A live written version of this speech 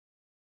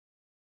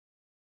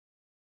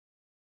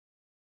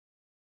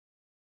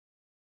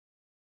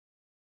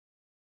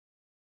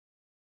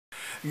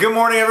Good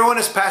morning, everyone.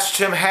 It's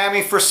Pastor Tim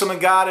Hammy for Some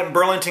of God in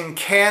Burlington,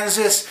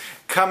 Kansas,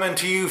 coming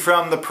to you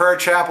from the prayer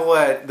chapel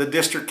at the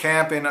district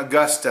camp in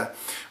Augusta.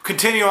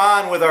 Continue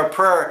on with our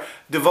prayer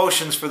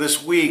devotions for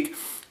this week,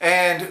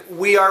 and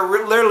we are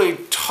literally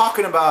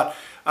talking about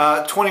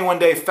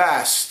 21-day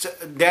fast,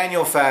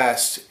 Daniel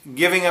fast,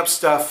 giving up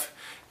stuff.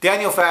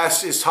 Daniel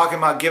fast is talking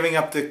about giving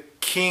up the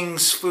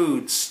king's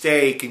food,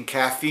 steak and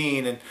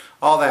caffeine and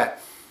all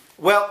that.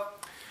 Well,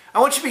 I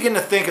want you to begin to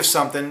think of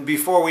something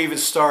before we even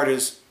start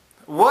is,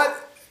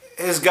 what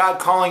is God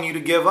calling you to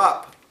give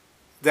up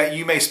that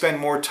you may spend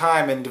more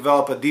time and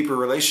develop a deeper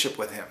relationship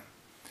with Him?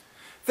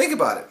 Think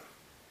about it.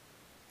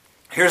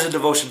 Here's a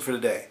devotion for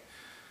today.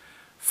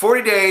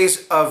 40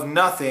 days of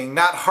nothing,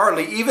 not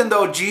hardly. Even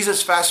though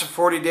Jesus fasted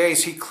 40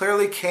 days, He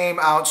clearly came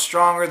out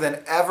stronger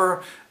than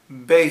ever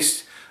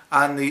based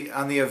on the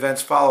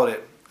events followed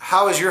it.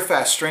 How is your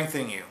fast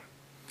strengthening you?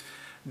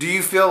 Do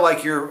you feel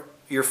like you're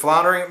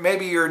floundering?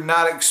 Maybe you're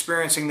not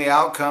experiencing the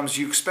outcomes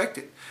you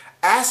expected.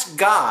 Ask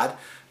God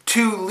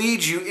to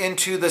lead you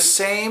into the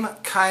same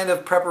kind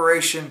of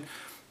preparation,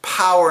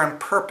 power, and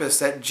purpose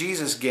that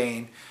Jesus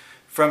gained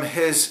from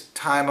His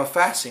time of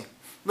fasting.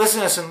 Listen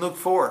to this in Luke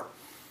 4.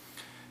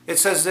 It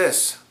says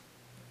this,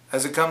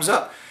 as it comes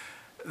up.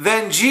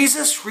 Then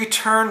Jesus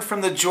returned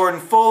from the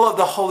Jordan full of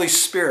the Holy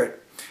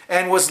Spirit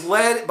and was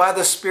led by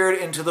the Spirit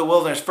into the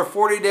wilderness for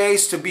 40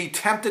 days to be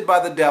tempted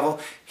by the devil.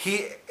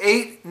 He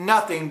ate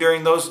nothing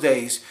during those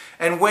days,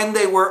 and when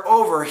they were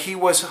over, He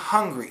was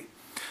hungry.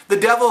 The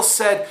devil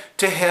said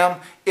to Him,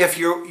 if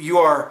you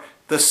are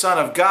the Son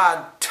of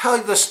God, tell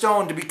the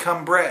stone to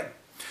become bread.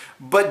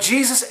 But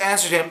Jesus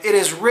answered him, it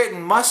is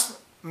written,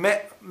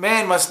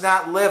 man must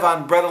not live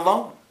on bread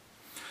alone.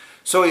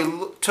 So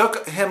He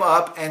took him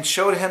up and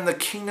showed him the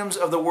kingdoms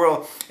of the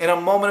world. In a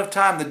moment of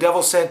time, the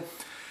devil said,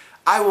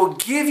 I will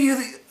give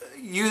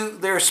you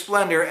their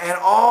splendor and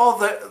all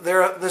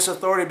this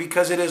authority,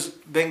 because it has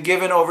been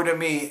given over to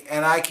me,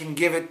 and I can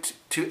give it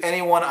to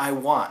anyone I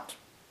want.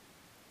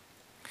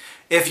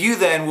 If you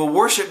then will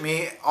worship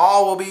me,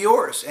 all will be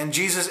yours. And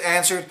Jesus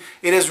answered,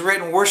 it is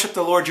written, worship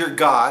the Lord your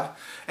God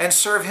and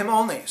serve Him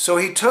only. So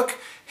He took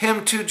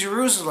him to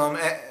Jerusalem,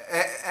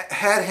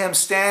 had him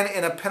stand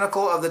in a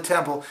pinnacle of the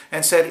temple,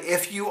 and said,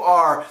 if you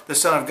are the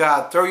Son of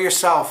God, throw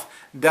yourself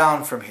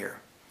down from here.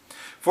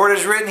 For it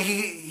is written,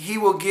 he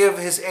will give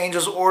His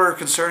angels order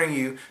concerning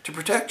you to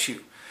protect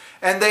you.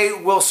 And they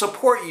will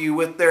support you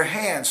with their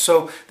hands,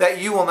 so that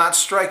you will not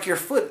strike your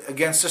foot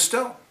against a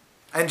stone.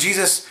 And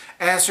Jesus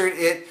answered,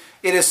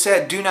 it is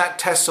said, do not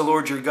test the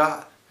Lord your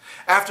God.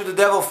 After the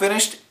devil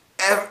finished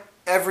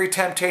every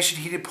temptation,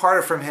 he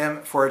departed from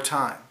him for a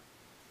time.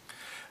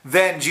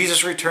 Then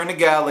Jesus returned to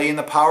Galilee in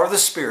the power of the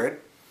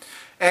Spirit,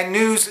 and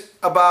news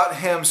about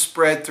Him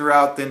spread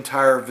throughout the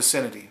entire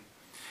vicinity.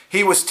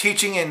 He was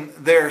teaching in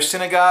their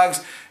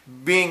synagogues,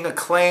 being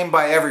acclaimed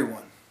by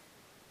everyone.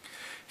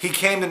 He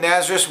came to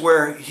Nazareth,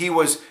 where he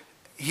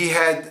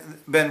had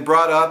been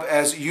brought up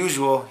as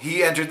usual.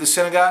 He entered the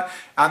synagogue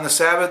on the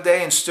Sabbath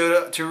day and stood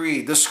up to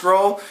read. The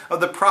scroll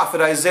of the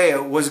prophet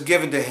Isaiah was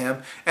given to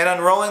him, and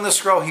unrolling the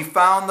scroll, he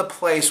found the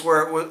place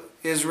where it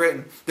is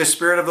written, the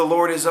Spirit of the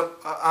Lord is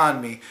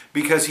on me,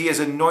 because He has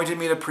anointed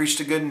me to preach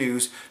the good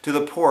news to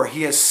the poor.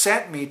 He has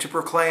sent me to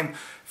proclaim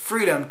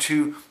freedom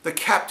to the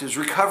captives,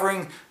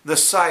 recovering the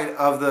sight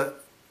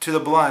to the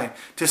blind,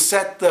 to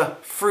set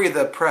free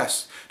the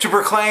oppressed, to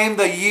proclaim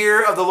the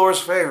year of the Lord's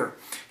favor.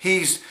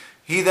 He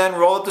then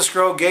rolled up the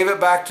scroll, gave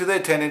it back to the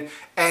attendant,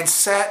 and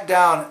sat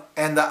down,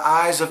 and the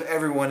eyes of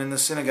everyone in the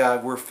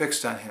synagogue were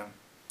fixed on him.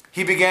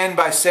 He began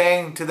by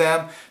saying to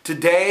them,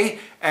 today,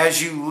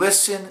 as you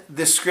listen,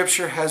 this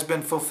scripture has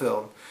been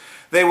fulfilled.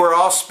 They were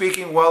all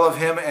speaking well of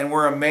Him and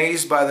were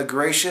amazed by the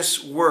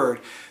gracious word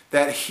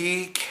that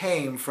He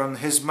came from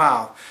His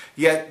mouth.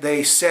 Yet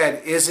they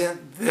said,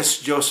 isn't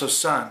this Joseph's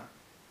son?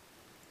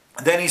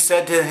 Then He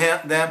said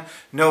to them,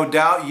 no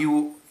doubt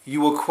you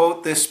will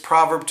quote this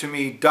proverb to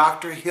me,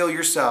 doctor, heal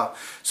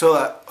yourself.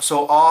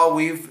 So all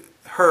we've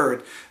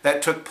heard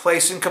that took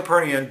place in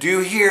Capernaum, do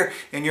here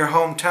in your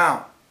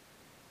hometown.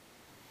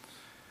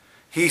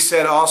 He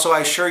said also, I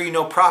assure you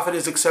no prophet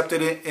is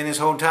accepted in his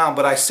hometown,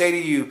 but I say to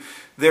you,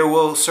 there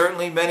will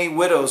certainly many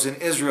widows in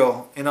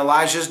Israel in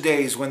Elijah's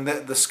days, when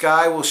the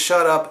sky will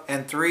shut up,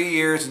 and 3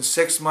 years and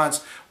 6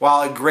 months,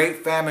 while a great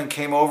famine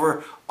came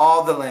over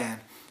all the land.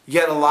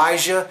 Yet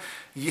Elijah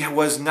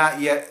was not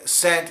yet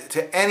sent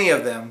to any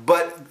of them,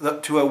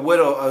 but to a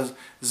widow of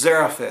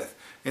Zarephath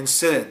in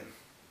Sidon.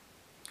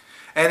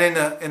 And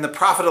in the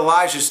prophet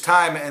Elijah's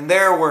time, and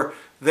there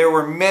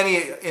were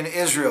many in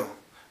Israel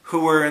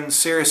who were in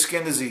serious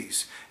skin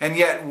disease, and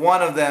yet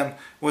one of them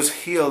was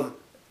healed,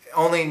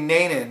 only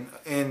Naaman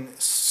in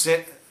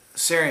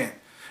Syrian.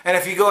 And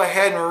if you go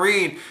ahead and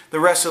read the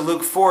rest of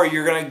Luke 4,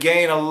 you're going to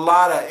gain a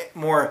lot of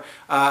more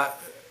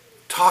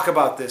talk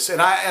about this. And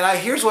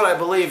here's what I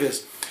believe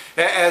is,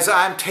 as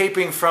I'm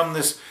taping from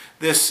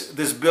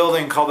this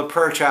building called the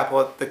prayer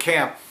chapel at the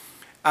camp,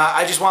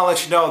 I just want to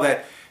let you know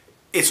that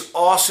it's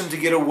awesome to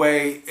get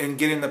away and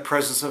get in the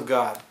presence of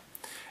God.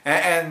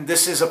 And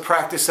this is a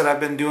practice that I've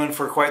been doing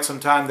for quite some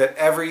time, that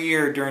every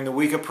year during the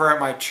week of prayer at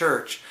my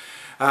church,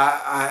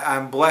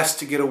 I'm blessed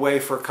to get away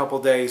for a couple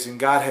days, and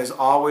God has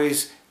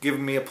always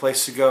given me a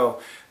place to go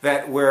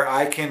where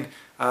I can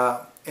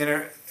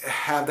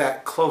have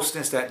that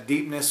closeness, that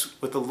deepness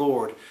with the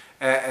Lord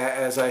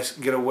as I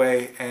get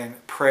away and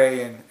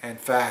pray and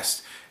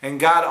fast. And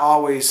God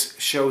always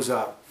shows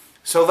up.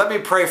 So let me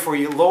pray for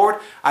you. Lord,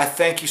 I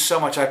thank you so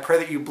much. I pray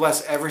that you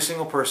bless every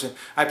single person.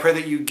 I pray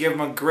that you give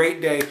them a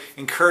great day,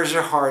 encourage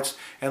their hearts,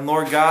 and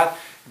Lord God,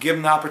 give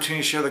them the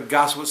opportunity to share the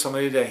gospel with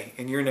somebody today.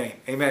 In your name,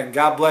 amen.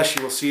 God bless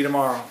you. We'll see you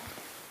tomorrow.